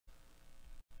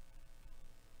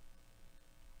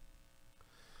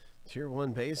Tier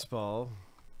 1 baseball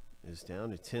is down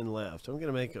to 10 left. I'm going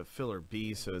to make a filler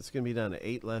B, so it's going to be down to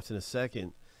 8 left in a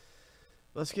second.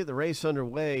 Let's get the race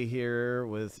underway here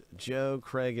with Joe,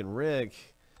 Craig, and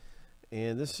Rick.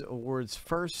 And this awards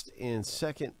first and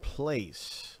second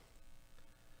place.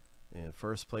 And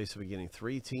first place will be getting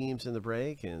 3 teams in the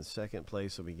break, and second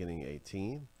place will be getting a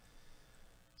team.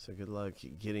 So good luck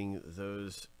getting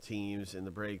those teams in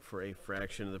the break for a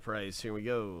fraction of the price. Here we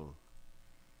go.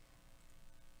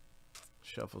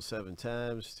 Shuffle 7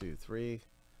 times, 2, 3.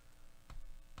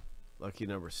 Lucky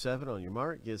number 7 on your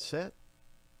mark. Get set.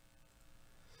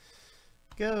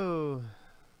 Go.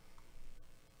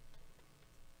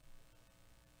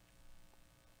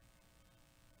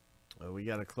 Oh, we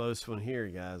got a close one here,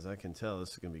 guys. I can tell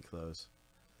this is going to be close.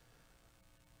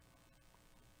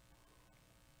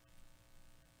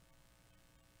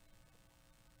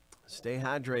 Stay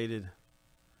hydrated.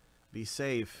 Be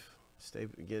safe.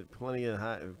 Get plenty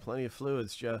of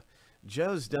fluids, Joe.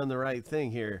 Joe's done the right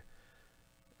thing here.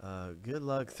 Good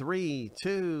luck. 3,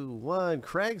 2, 1.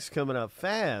 Craig's coming up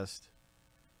fast.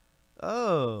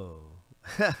 Oh,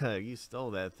 you stole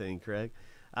that thing, Craig.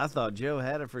 I thought Joe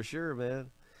had it for sure,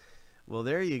 man. Well,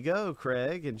 there you go,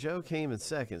 Craig. And Joe came in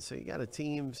second. So you got a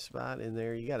team spot in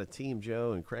there. You got a team,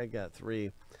 Joe, and Craig got 3.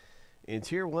 In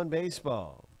Tier 1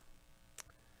 baseball,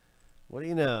 what do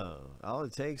you know? All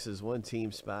it takes is one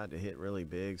team spot to hit really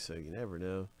big, so you never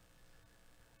know.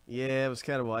 Yeah, it was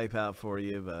kind of wipeout for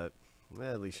you, but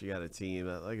well, at least you got a team.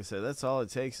 Like I said, that's all it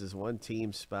takes is one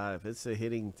team spot. If it's a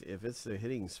hitting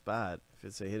spot, if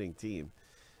it's a hitting team,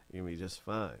 you're gonna be just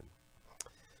fine.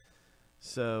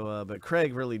 So, but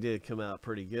Craig really did come out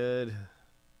pretty good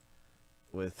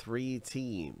with 3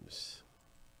 teams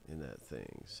in that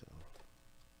thing. So.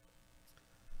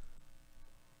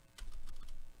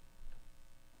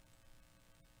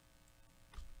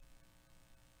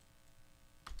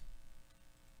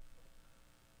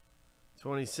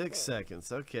 "26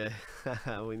 seconds. Okay.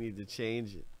 We need to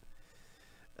change it.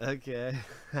 Okay.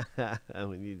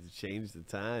 We need to change the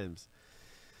times.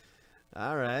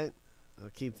 All right. I'll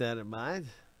keep that in mind.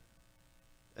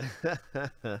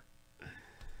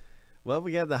 Well,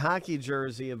 we got the hockey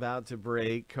jersey about to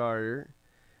break, Carter,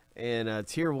 and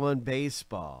Tier 1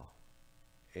 baseball.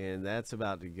 And that's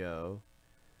about to go.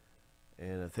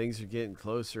 And things are getting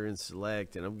closer in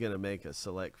select, and I'm going to make a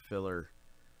select filler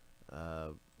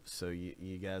so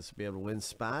you guys will be able to win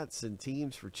spots and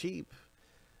teams for cheap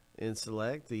in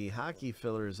select. The hockey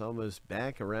filler is almost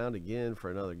back around again for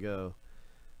another go.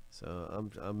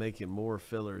 So I'm making more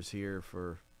fillers here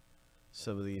for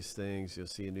some of these things. You'll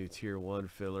see a new Tier 1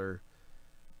 filler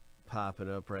popping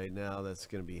up right now that's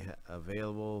going to be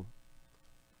available.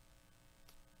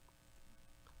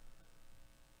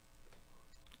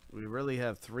 We really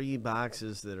have 3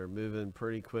 boxes that are moving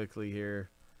pretty quickly here.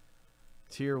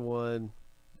 Tier 1,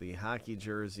 the hockey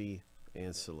jersey,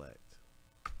 and select.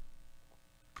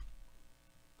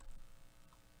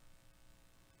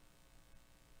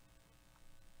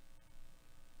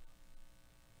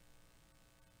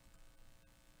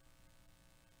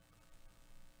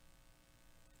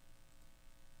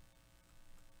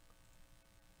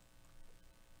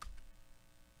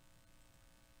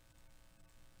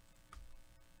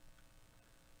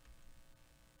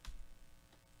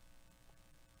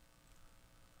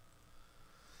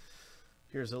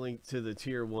 Here's a link to the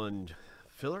Tier 1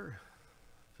 filler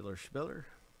spiller.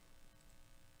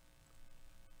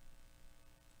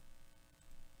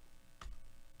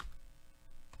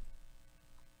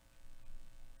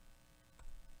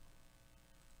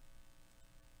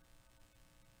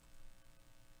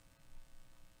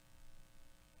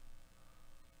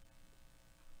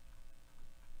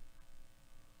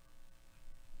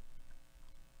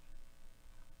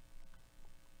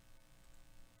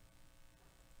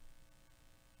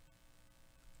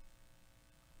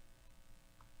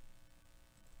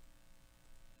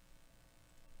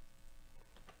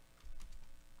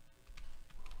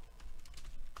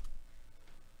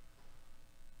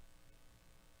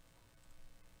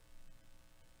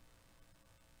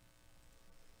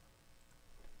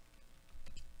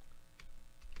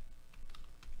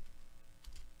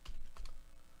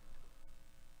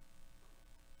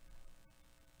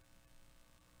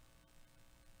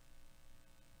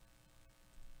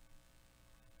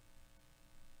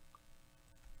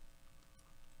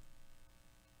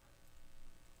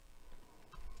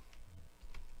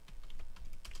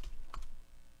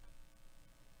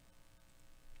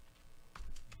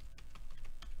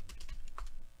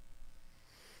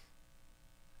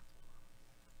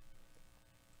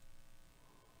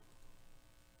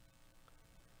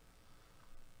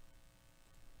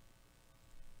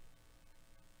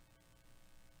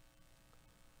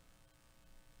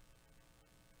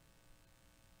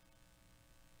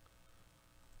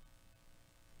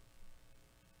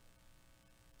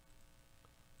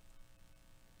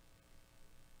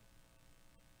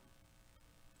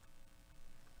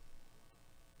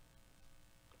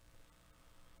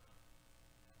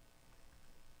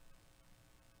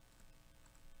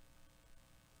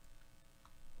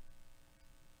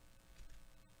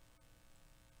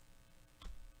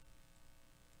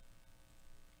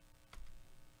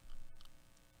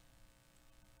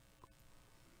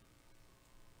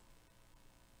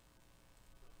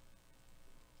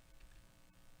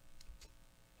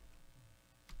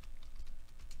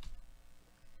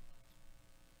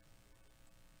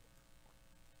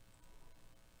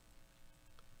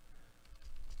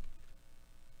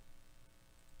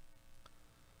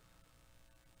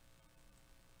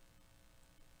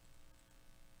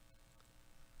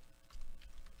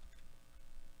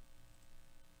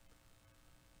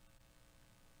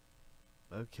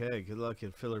 Okay, good luck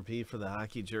in filler P for the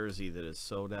hockey jersey that is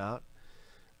sold out.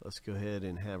 Let's go ahead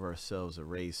and have ourselves a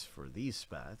race for these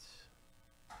spots.